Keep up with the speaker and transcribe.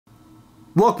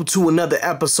Welcome to another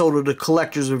episode of the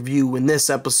Collector's Review. In this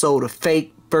episode of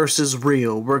Fake versus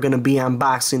Real, we're going to be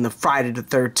unboxing the Friday the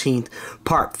 13th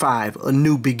Part 5, A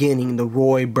New Beginning, the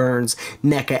Roy Burns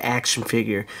NECA action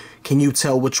figure. Can you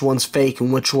tell which one's fake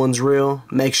and which one's real?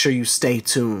 Make sure you stay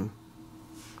tuned.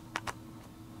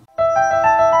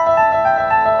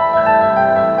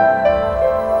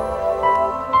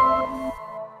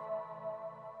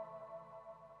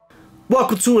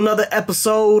 Welcome to another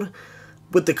episode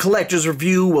with the Collector's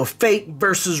Review of Fake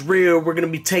versus Real. We're going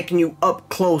to be taking you up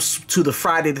close to the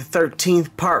Friday the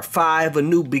 13th Part 5, A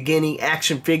New Beginning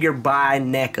action figure by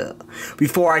NECA.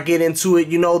 Before I get into it,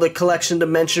 you know the Collection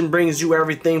Dimension brings you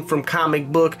everything from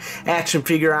comic book, action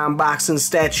figure unboxings,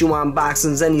 statue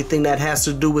unboxings, anything that has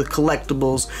to do with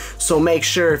collectibles. So make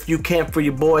sure, if you can for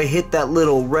your boy, hit that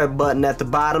little red button at the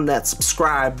bottom, that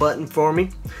subscribe button for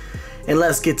me. And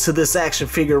let's get to this action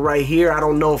figure right here. I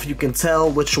don't know if you can tell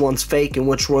which one's fake and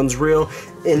which one's real.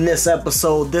 In this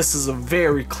episode, this is a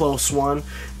very close one.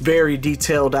 Very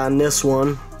detailed on this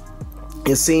one.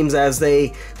 It seems as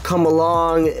they come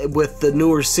along with the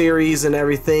newer series and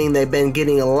everything, they've been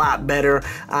getting a lot better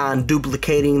on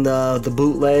duplicating the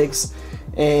bootlegs.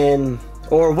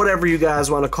 Or whatever you guys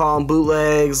want to call them,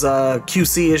 bootlegs,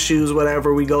 QC issues,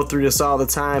 whatever. We go through this all the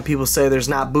time. People say there's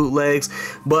not bootlegs,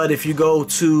 but if you go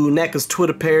to NECA's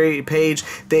Twitter page,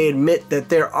 they admit that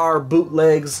there are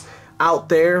bootlegs out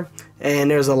there,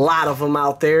 and there's a lot of them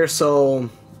out there, so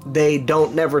they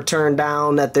don't never turn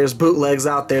down that there's bootlegs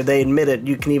out there. They admit it.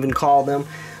 You can even call them.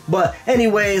 But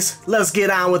anyways, let's get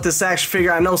on with this action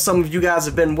figure. I know some of you guys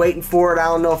have been waiting for it. I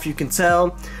don't know if you can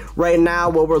tell. Right now,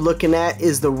 what we're looking at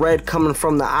is the red coming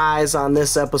from the eyes on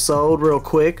this episode real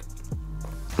quick.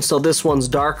 So this one's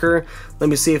darker. Let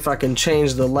me see if I can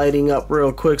change the lighting up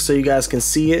real quick so you guys can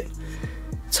see it.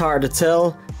 It's hard to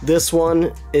tell. This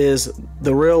one is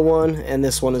the real one and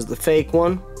this one is the fake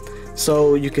one.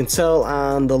 So you can tell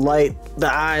on the light,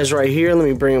 the eyes right here. Let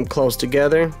me bring them close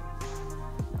together.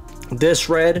 This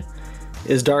red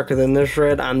is darker than this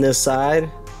red on this side,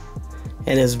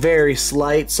 and it's very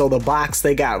slight, so the box,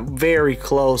 they got very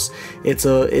close. It's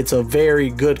a very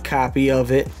good copy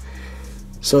of it.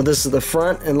 So this is the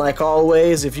front, and like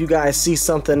always, if you guys see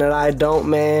something that I don't,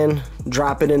 man,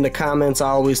 drop it in the comments. I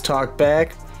always talk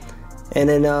back. And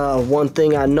then one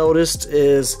thing I noticed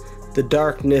is the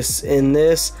darkness in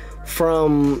this.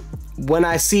 From when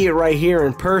I see it right here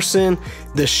in person,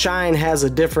 the shine has a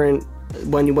different,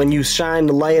 when you shine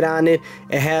the light on it,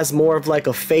 it has more of like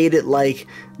a faded, like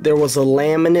there was a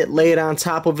laminate laid on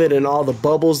top of it and all the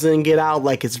bubbles didn't get out.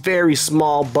 Like it's very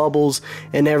small bubbles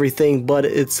and everything, but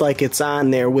it's like it's on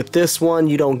there. With this one,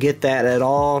 you don't get that at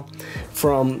all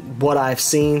from what I've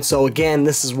seen. So again,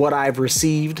 this is what I've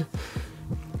received.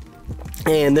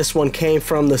 And this one came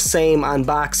from the same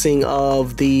unboxing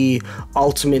of the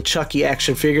Ultimate Chucky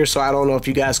action figure. So I don't know if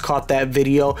you guys caught that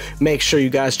video. Make sure you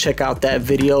guys check out that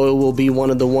video. It will be one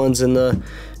of the ones in the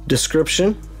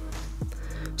description.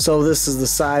 So this is the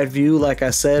side view. Like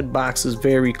I said, box is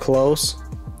very close.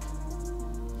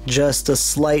 Just a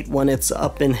slight, when it's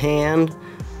up in hand,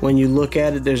 when you look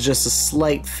at it, there's just a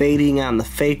slight fading on the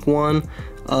fake one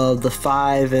of the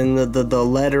 5 and the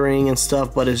lettering and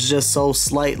stuff, but it's just so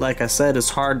slight. Like I said, it's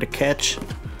hard to catch,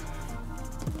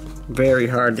 very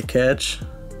hard to catch.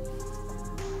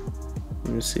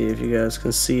 Let me see if you guys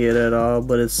can see it at all,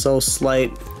 but it's so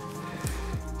slight.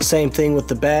 Same thing with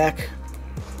the back.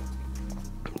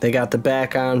 They got the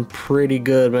back on pretty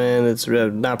good, man. It's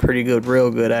not pretty good, real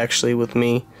good actually with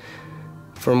me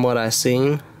from what I've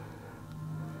seen.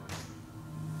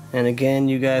 And again,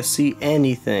 you guys see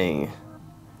anything,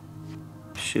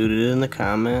 shoot it in the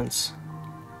comments.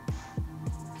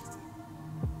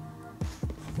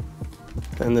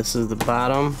 And this is the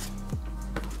bottom.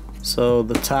 So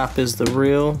the top is the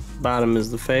real, bottom is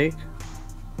the fake.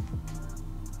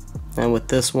 And with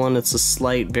this one, it's a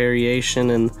slight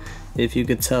variation, and if you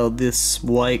could tell, this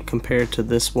white compared to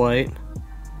this white.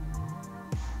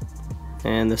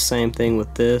 And the same thing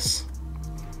with this.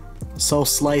 So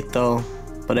slight though,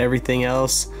 but everything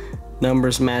else,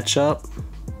 numbers match up.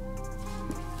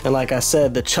 And like I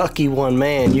said, the Chucky one,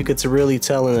 man, you could really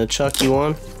tell in the Chucky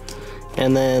one.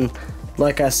 And then,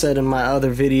 like I said in my other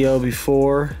video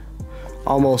before,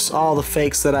 almost all the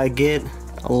fakes that I get,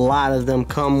 a lot of them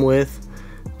come with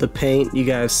the paint. You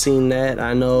guys seen that.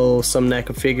 I know some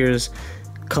NECA figures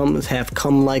have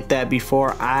come like that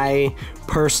before. I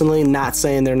personally, not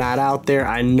saying they're not out there,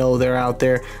 I know they're out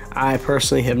there. I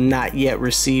personally have not yet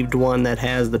received one that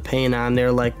has the paint on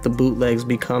there like the bootlegs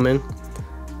be coming.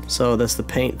 So that's the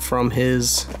paint from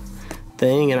his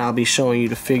thing, and I'll be showing you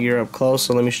the figure up close.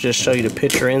 So let me just show you the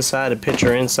picture inside. The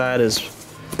picture inside is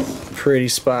pretty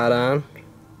spot on.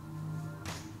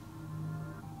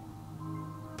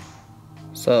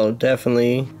 So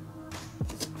definitely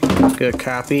good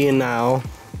copy. And now,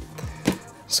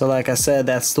 so like I said,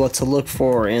 that's what to look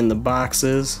for in the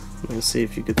boxes. Let me see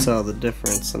if you could tell the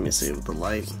difference. Let me see with the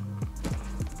light.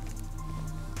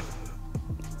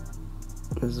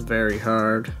 It's very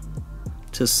hard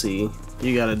to see.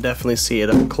 You gotta definitely see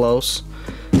it up close.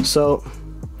 So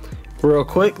real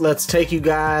quick, let's take you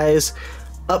guys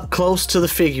up close to the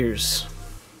figures.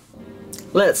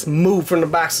 Let's move from the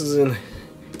boxes and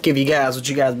give you guys what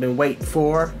you guys been waiting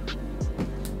for.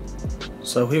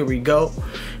 So here we go,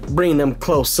 bring them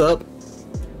close up.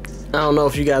 I don't know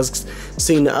if you guys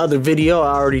seen the other video.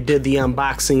 I already did the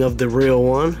unboxing of the real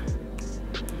one,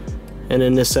 and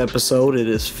in this episode it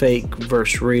is fake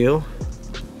versus real.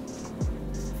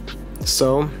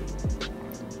 So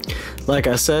like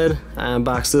I said, I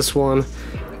unboxed this one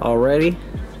already,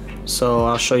 so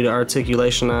I'll show you the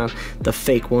articulation on the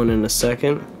fake one in a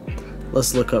second.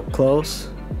 Let's look up close.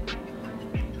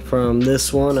 From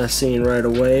this one, I seen right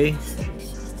away.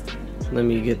 Let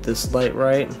me get this light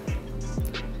right.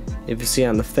 If you see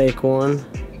on the fake one,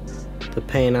 the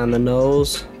paint on the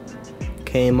nose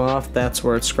came off. That's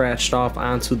where it scratched off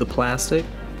onto the plastic.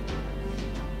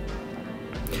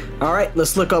 Alright,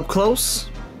 let's look up close.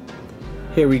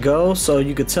 Here we go. So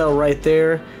you could tell right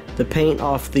there, the paint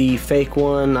off the fake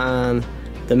one on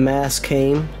the mask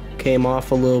came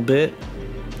off a little bit.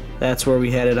 That's where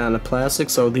we had it on the plastic.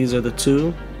 So these are the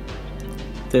two.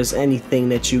 If there's anything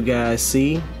that you guys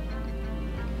see,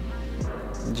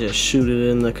 just shoot it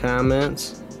in the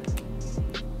comments.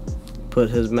 Put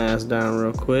his mask down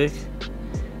real quick.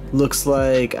 Looks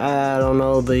like, I don't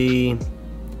know, the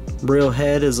real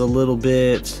head is a little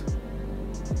bit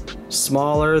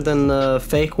smaller than the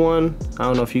fake one. I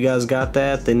don't know if you guys got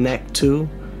that. The neck too.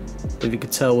 If you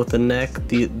could tell with the neck,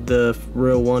 the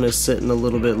real one is sitting a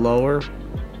little bit lower.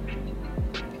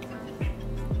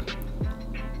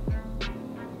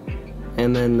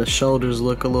 And then the shoulders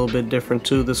look a little bit different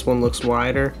too. This one looks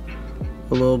wider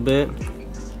a little bit.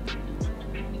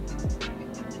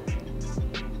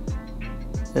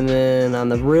 And then on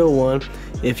the real one,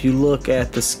 if you look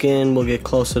at the skin, we'll get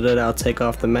closer to that, I'll take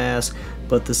off the mask,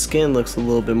 but the skin looks a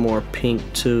little bit more pink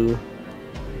too.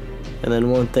 And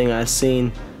then one thing I've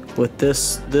seen with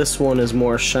this one is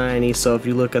more shiny, so if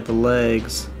you look at the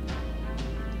legs,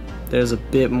 there's a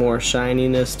bit more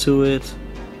shininess to it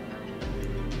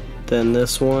than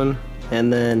this one.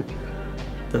 And then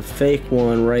the fake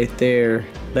one right there,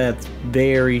 that's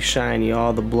very shiny,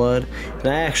 all the blood. And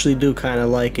I actually do kind of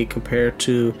like it compared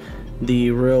to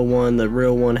the real one. The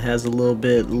real one has a little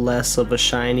bit less of a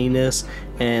shininess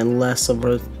and less of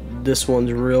a, this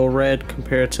one's real red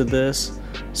compared to this.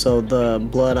 So the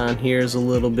blood on here is a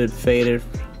little bit faded.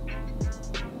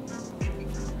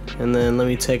 And then let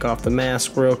me take off the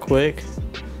mask real quick.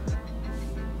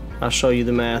 I'll show you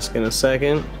the mask in a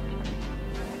second.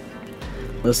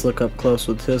 Let's look up close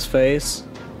with his face.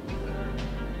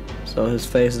 So his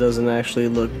face doesn't actually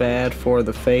look bad for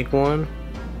the fake one.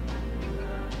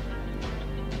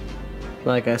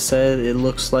 Like I said, it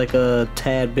looks like a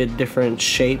tad bit different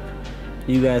shape.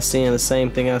 You guys seeing the same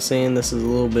thing I've seen? This is a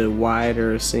little bit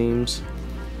wider, it seems,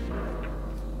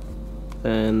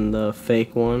 than the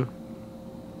fake one.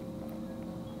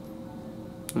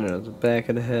 There's the back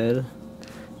of the head.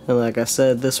 And like I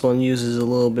said, this one uses a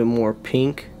little bit more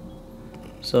pink.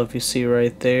 So if you see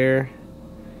right there,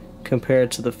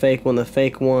 compared to the fake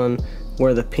one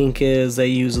where the pink is, they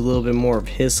use a little bit more of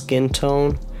his skin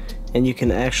tone, and you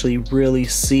can actually really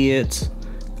see it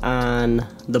on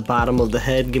the bottom of the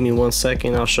head. Give me 1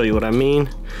 second, I'll show you what I mean.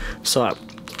 So I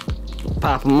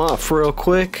pop them off real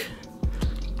quick.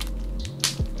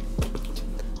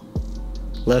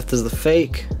 Left is the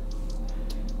fake,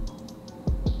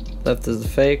 left is the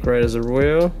fake, right is the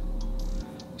real.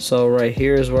 So right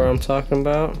here is where I'm talking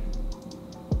about.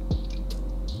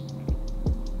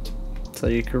 So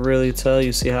you can really tell,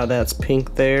 you see how that's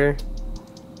pink there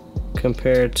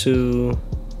compared to,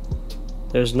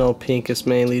 there's no pink, it's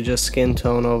mainly just skin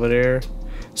tone over there.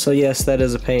 So yes, that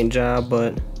is a paint job,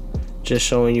 but just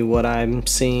showing you what I'm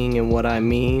seeing and what I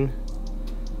mean.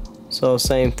 So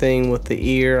same thing with the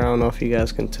ear. I don't know if you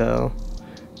guys can tell,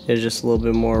 it's just a little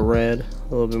bit more red, a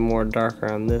little bit more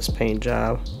darker on this paint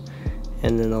job.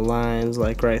 And then the lines,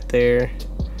 like right there,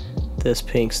 this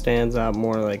pink stands out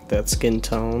more like that skin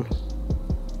tone.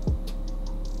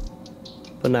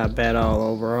 But not bad all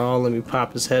overall. Let me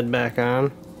pop his head back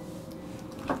on.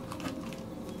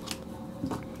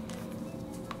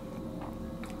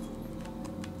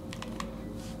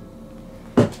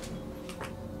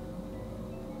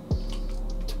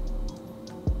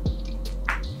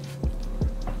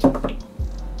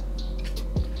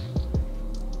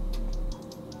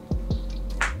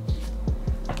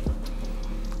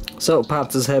 So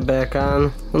popped his head back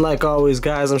on, and like always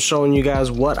guys, I'm showing you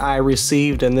guys what I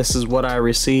received, and this is what I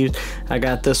received. I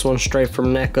got this one straight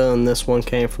from NECA, and this one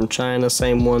came from China,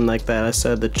 same one like that I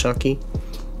said, the Chucky.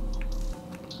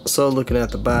 So looking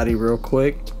at the body real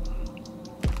quick,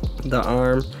 the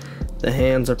arm, the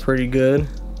hands are pretty good,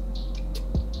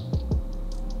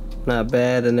 not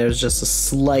bad, and there's just a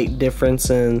slight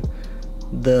difference in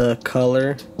the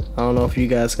color. I don't know if you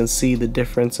guys can see the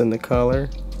difference in the color.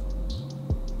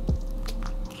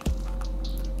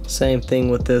 Same thing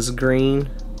with this green.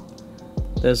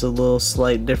 There's a little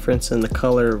slight difference in the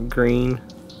color of green.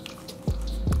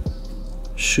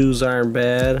 Shoes aren't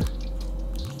bad.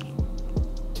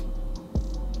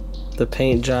 The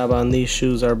paint job on these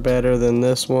shoes are better than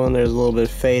this one. There's a little bit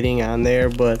fading on there,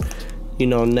 but you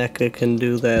know NECA can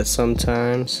do that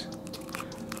sometimes.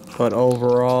 But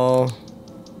overall,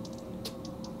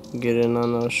 get in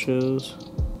on those shoes.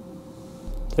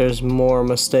 There's more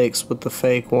mistakes with the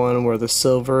fake one where the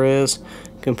silver is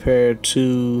compared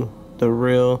to the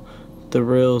real. The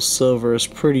real silver is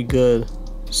pretty good.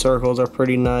 Circles are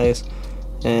pretty nice,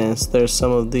 and there's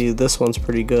some of this one's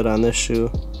pretty good on this shoe,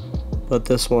 but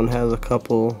this one has a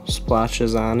couple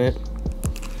splotches on it.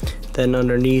 Then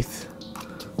underneath,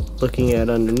 looking at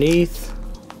underneath,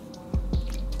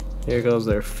 here goes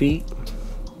their feet.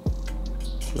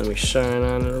 Let me shine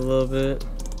on it a little bit.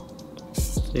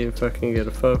 See if I can get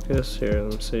a focus. Here,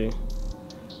 let me see.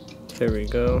 Here we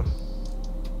go.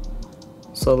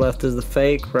 So left is the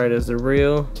fake, right is the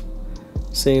real.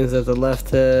 Seems that the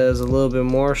left has a little bit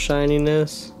more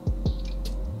shininess.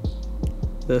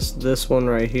 This one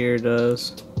right here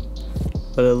does.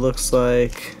 But it looks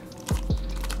like,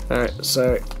 alright,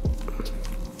 sorry.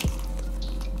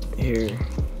 Here.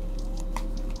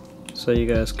 So you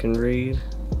guys can read.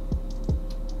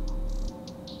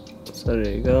 So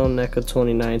there you go, NECA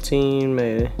 2019,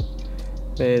 made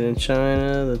in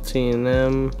China, the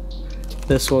T&M.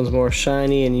 This one's more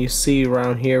shiny, and you see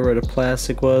around here where the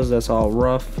plastic was, that's all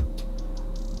rough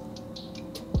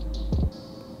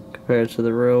compared to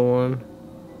the real one.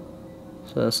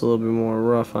 So that's a little bit more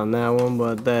rough on that one,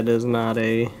 but that is not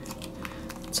a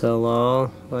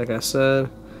tell-all. Like I said,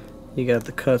 you got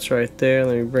the cuts right there.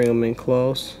 Let me bring them in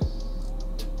close.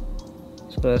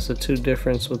 So that's the two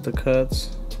difference with the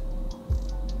cuts.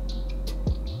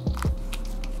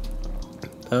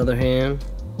 Other hand,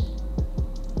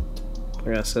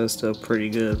 like I said, still pretty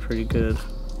good, pretty good.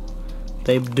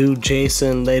 They do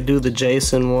the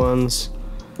Jason ones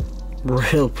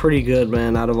pretty good,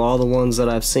 man, out of all the ones that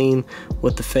I've seen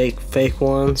with the fake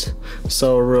ones.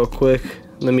 So real quick,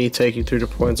 let me take you through the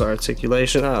points of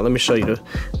articulation. Let me show you the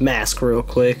mask real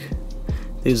quick.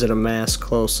 These are the masks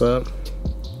close up.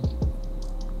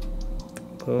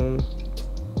 Boom.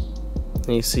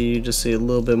 And you just see a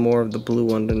little bit more of the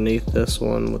blue underneath this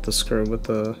one with the skirt, with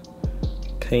the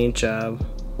paint job.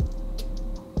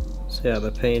 See how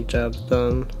the paint job's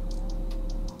done.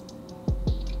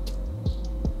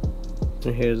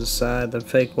 And here's the side. The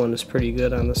fake one is pretty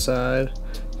good on the side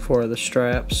for the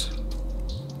straps.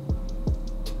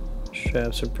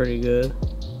 Straps are pretty good.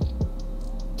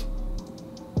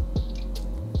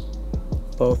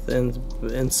 Both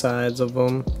insides of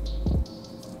them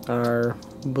are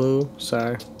blue.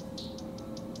 Sorry,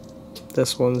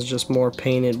 this one's just more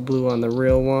painted blue on the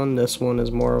real one. This one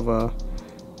is more of a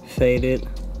faded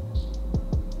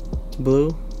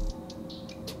blue.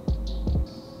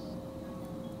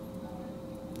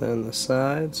 Then the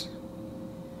sides,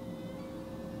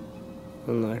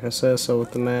 and like I said, so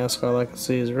with the mask, all I can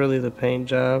see is really the paint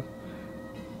job.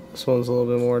 This one's a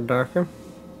little bit more darker.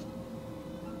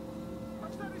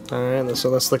 Alright, so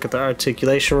let's look at the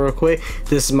articulation real quick.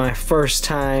 This is my first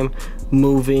time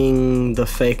moving the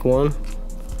fake one.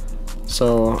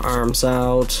 So arms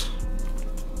out,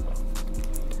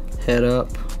 head up,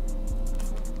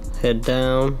 head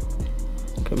down,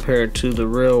 compared to the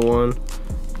real one.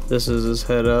 This is his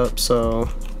head up, so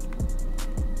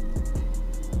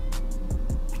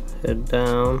head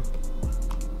down,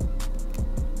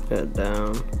 head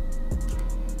down.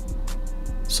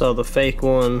 So the fake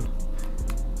one,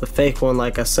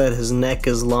 like I said, his neck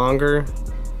is longer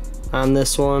on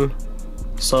this one,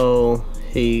 so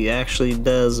he actually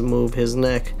does move his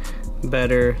neck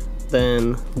better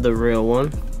than the real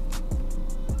one,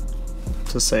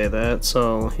 to say that.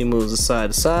 So he moves it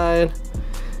side to side.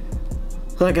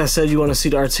 Like I said, you want to see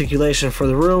the articulation for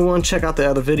the real one, check out the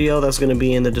other video that's going to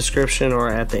be in the description or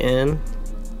at the end.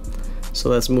 So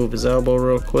let's move his elbow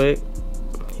real quick.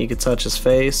 He could touch his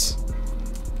face.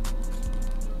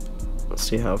 Let's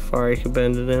see how far he can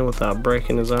bend it in without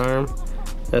breaking his arm.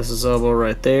 That's his elbow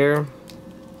right there.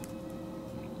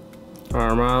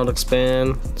 arm out,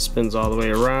 expand, spins all the way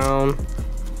around.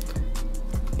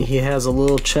 He has a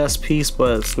little chest piece,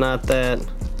 but it's not that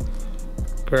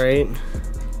great.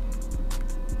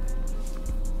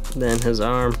 Then his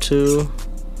arm too.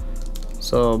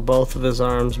 So both of his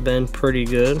arms bend pretty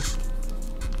good.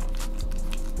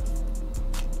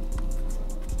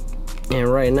 And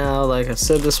right now, like I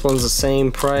said, this one's the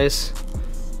same price.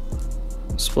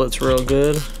 Splits real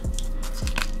good.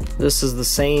 This is the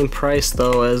same price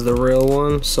though as the real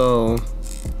one, so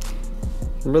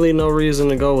really no reason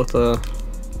to go with a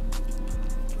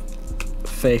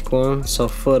fake one. So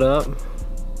foot up,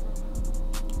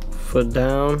 foot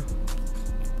down.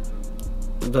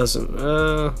 It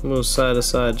doesn't move side to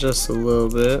side just a little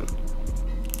bit.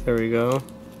 There we go.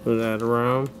 Move that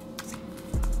around.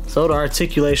 So the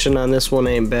articulation on this one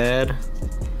ain't bad.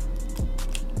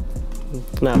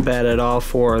 It's not bad at all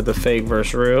for the fake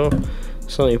versus real.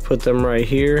 So you put them right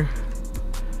here.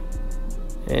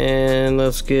 And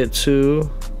let's get to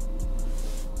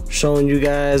showing you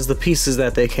guys the pieces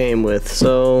that they came with.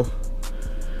 So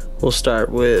we'll start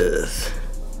with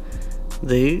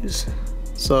these.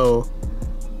 So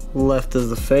left is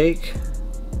the fake,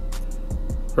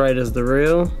 right is the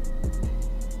real.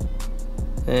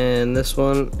 And this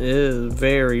one is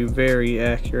very, very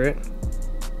accurate.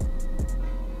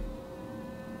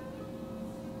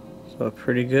 So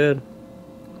pretty good.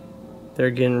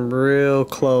 They're getting real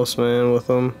close, man, with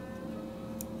them.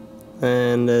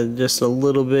 And just a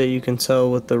little bit, you can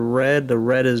tell with the red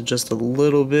is just a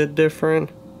little bit different.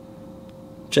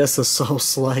 Just a so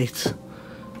slight.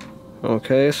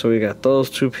 Okay, so we got those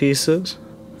two pieces.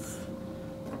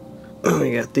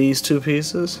 We got these two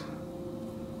pieces.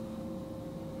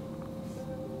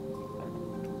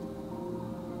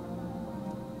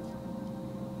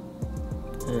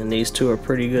 And these two are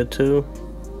pretty good too.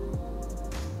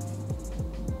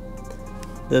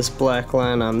 This black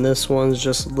line on this one's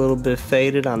just a little bit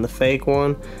faded on the fake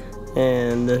one.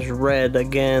 And this red,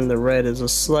 again, the red is a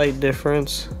slight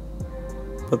difference.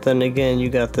 But then again, you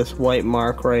got this white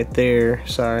mark right there.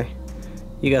 Sorry.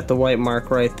 You got the white mark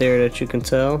right there that you can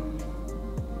tell.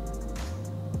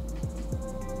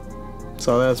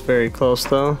 So that's very close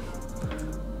though.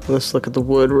 Let's look at the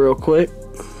wood real quick.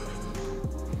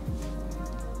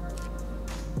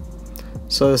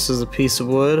 So this is a piece of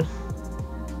wood.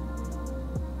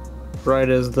 Right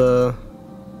is the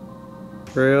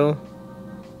real,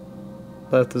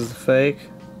 left is the fake.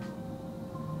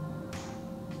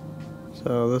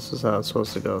 So this is how it's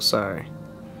supposed to go, sorry.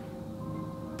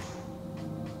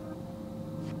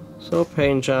 So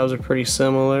paint jobs are pretty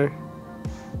similar.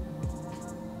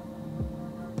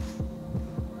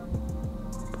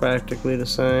 Practically the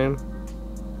same.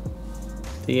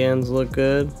 The ends look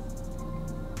good.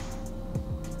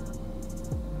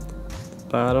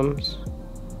 Bottoms.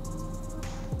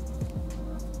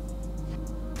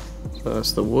 So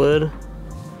that's the wood.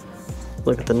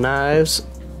 Look at the knives.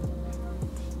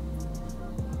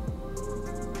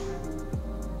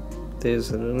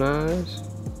 These are the knives.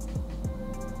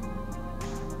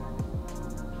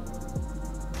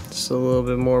 Just a little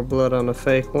bit more blood on the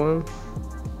fake one.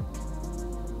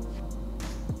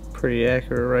 Pretty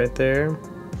accurate right there.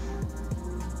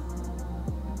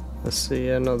 Let's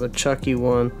see, I know the Chucky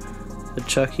one. The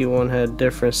Chucky one had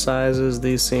different sizes.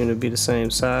 These seem to be the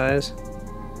same size.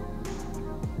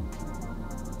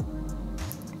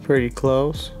 Pretty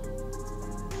close.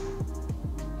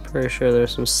 Pretty sure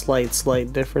there's some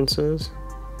slight differences.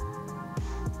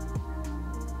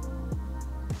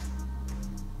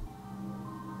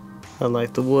 I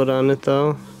like the wood on it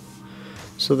though.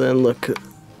 So then look.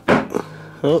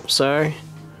 Oh, sorry.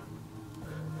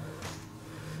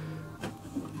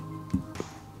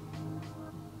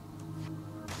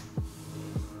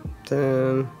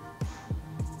 Then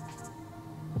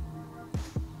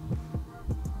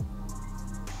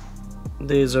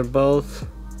these are both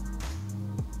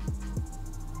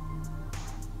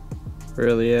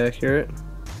really accurate.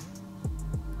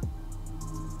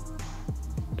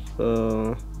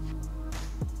 So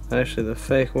actually the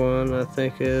fake one I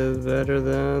think is better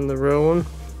than the real one.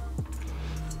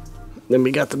 Then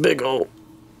we got the big old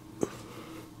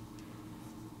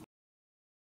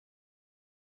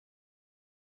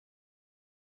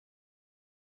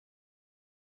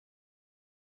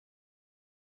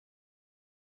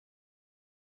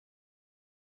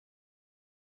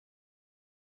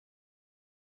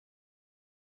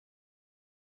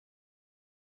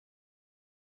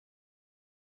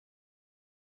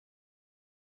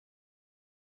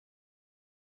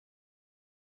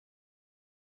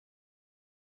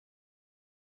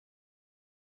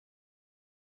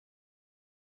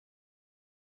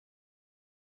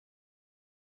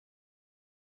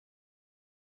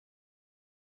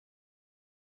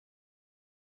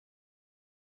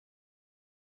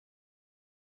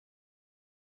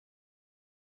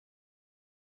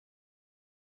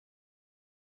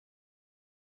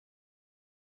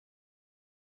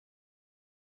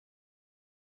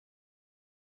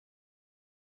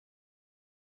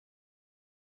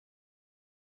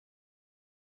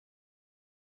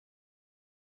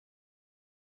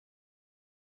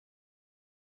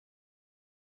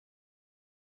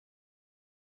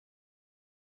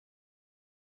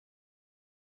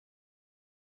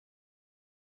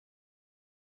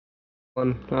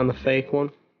on the fake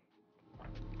one.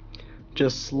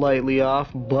 Just slightly off,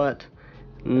 but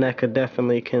Neca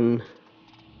definitely can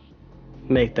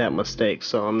make that mistake,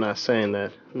 so I'm not saying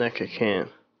that Neca can't.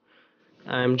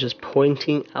 I'm just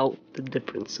pointing out the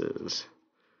differences.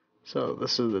 So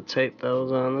this is the tape that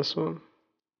was on this one.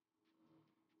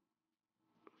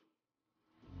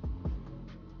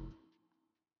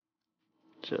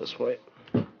 Just wait.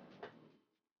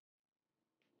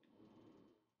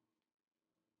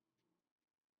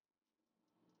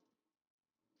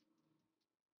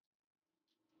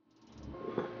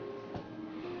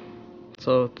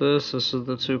 So with this is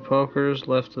the two pokers.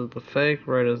 Left is the fake,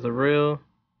 right is the real.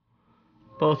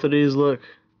 Both of these look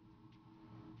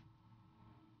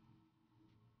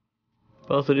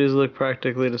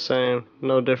practically the same.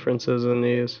 No differences in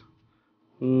these.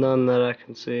 None that I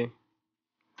can see.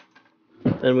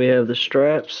 Then we have the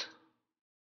straps.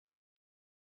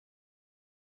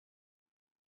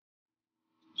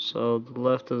 So the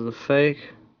left is the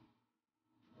fake,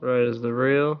 right is the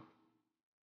real.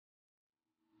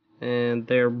 And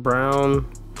their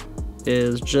brown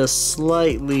is just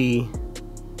slightly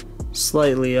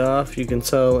off. You can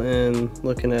tell in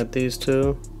looking at these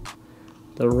two.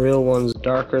 The real one's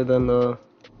darker than the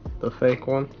fake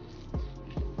one.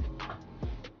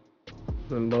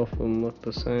 And both of them look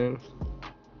the same.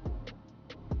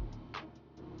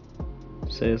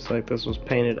 See, it's like this was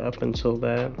painted up until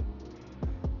that.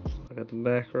 Look at the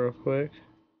back real quick.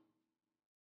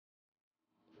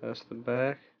 That's the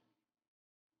back.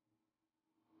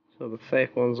 So the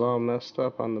fake one's all messed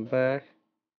up on the back.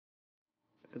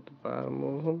 Look at the bottom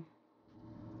of them.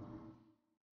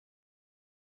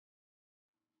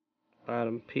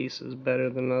 Bottom piece is better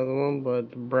than the other one,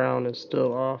 but the brown is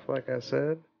still off, like I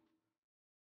said.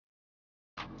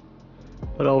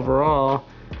 But overall,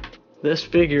 this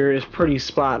figure is pretty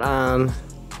spot on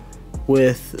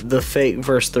with the fake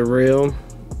versus the real.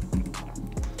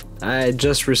 I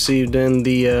just received in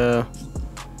the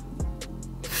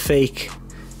fake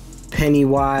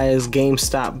Pennywise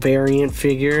GameStop variant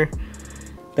figure.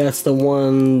 That's the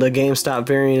one, the GameStop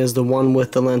variant is the one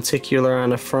with the lenticular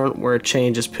on the front where it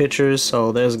changes pictures,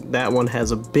 so that one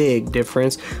has a big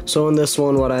difference. So in this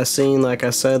one, what I've seen, like I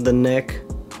said, the neck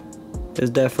is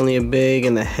definitely a big,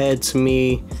 and the head to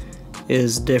me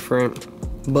is different.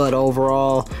 But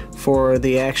overall, for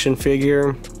the action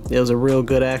figure, it was a real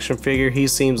good action figure. He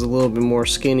seems a little bit more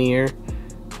skinnier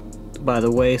by the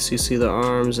waist. You see the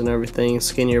arms and everything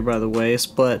skinnier by the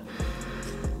waist, but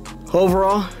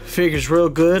overall, figure's real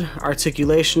good.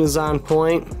 Articulation is on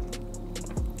point.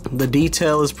 The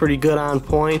detail is pretty good on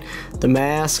point. The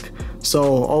mask.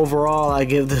 So overall, I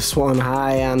give this one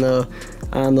high on the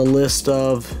list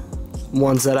of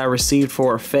ones that I received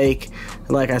for a fake.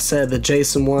 Like I said, the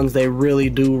Jason ones, they really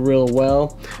do real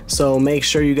well. So make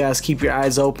sure you guys keep your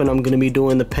eyes open. I'm going to be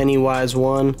doing the Pennywise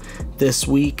one this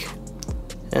week.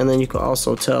 And then you can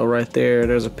also tell right there,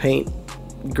 there's a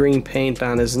green paint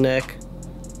on his neck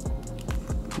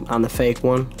on the fake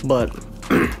one, but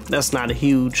that's not a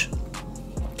huge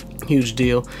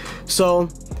deal. So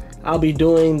I'll be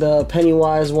doing the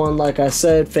Pennywise one, like I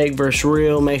said, fake versus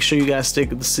real. Make sure you guys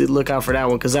look out for that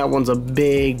one, because that one's a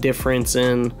big difference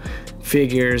in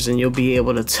figures, and you'll be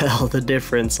able to tell the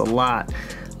difference a lot.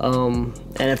 And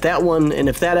if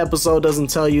that episode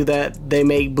doesn't tell you that they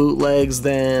make bootlegs,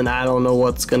 then I don't know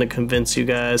what's gonna convince you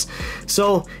guys.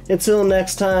 So until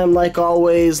next time, like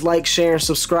always, like, share, and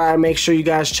subscribe. Make sure you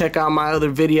guys check out my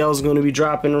other videos. I'm gonna be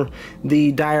dropping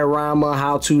the diorama,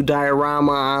 how-to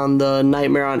diorama on the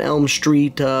Nightmare on Elm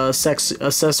Street sex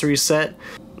accessory set.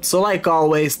 So like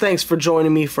always, thanks for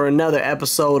joining me for another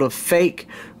episode of Fake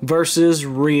versus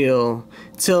Real.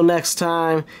 Till next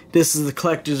time, this is the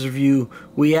Collector's Review.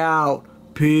 We out.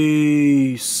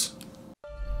 Peace.